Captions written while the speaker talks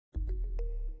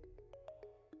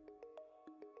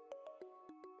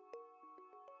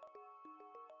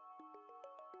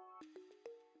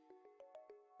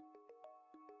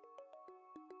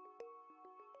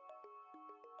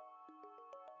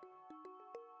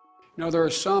Now, there are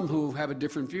some who have a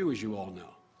different view, as you all know.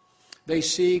 They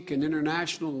seek an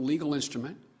international legal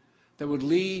instrument that would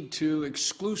lead to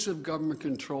exclusive government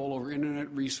control over Internet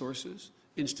resources,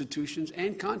 institutions,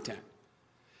 and content,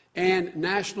 and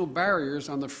national barriers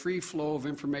on the free flow of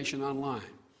information online.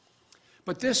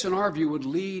 But this, in our view, would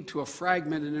lead to a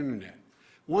fragmented Internet,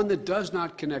 one that does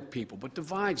not connect people but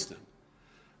divides them,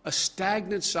 a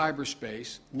stagnant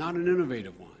cyberspace, not an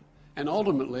innovative one, and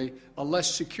ultimately a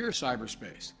less secure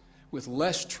cyberspace with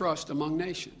less trust among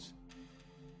nations.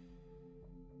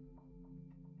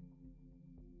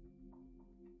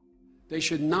 They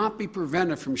should not be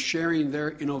prevented from sharing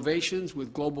their innovations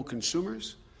with global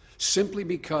consumers simply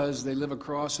because they live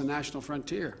across a national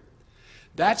frontier.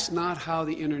 That's not how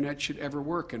the Internet should ever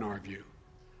work, in our view.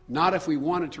 Not if we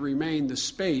want it to remain the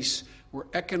space where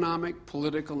economic,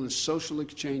 political, and social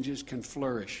exchanges can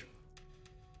flourish.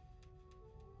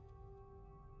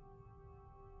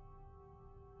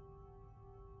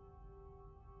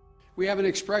 We have an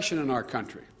expression in our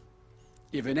country: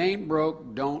 if it ain't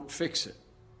broke, don't fix it.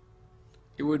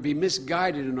 It would be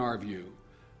misguided, in our view,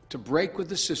 to break with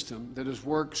the system that has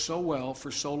worked so well for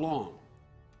so long.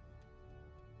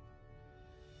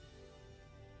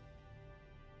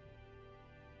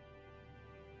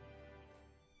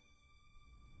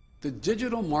 The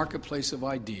digital marketplace of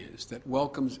ideas that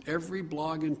welcomes every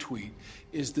blog and tweet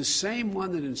is the same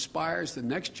one that inspires the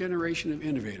next generation of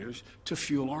innovators to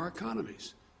fuel our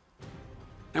economies.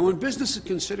 And when businesses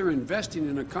consider investing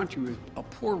in a country with a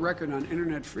poor record on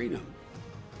Internet freedom,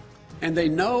 and they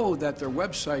know that their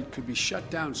website could be shut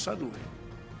down suddenly,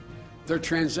 their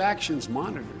transactions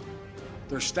monitored,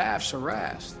 their staffs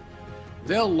harassed,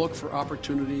 they'll look for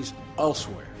opportunities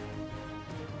elsewhere.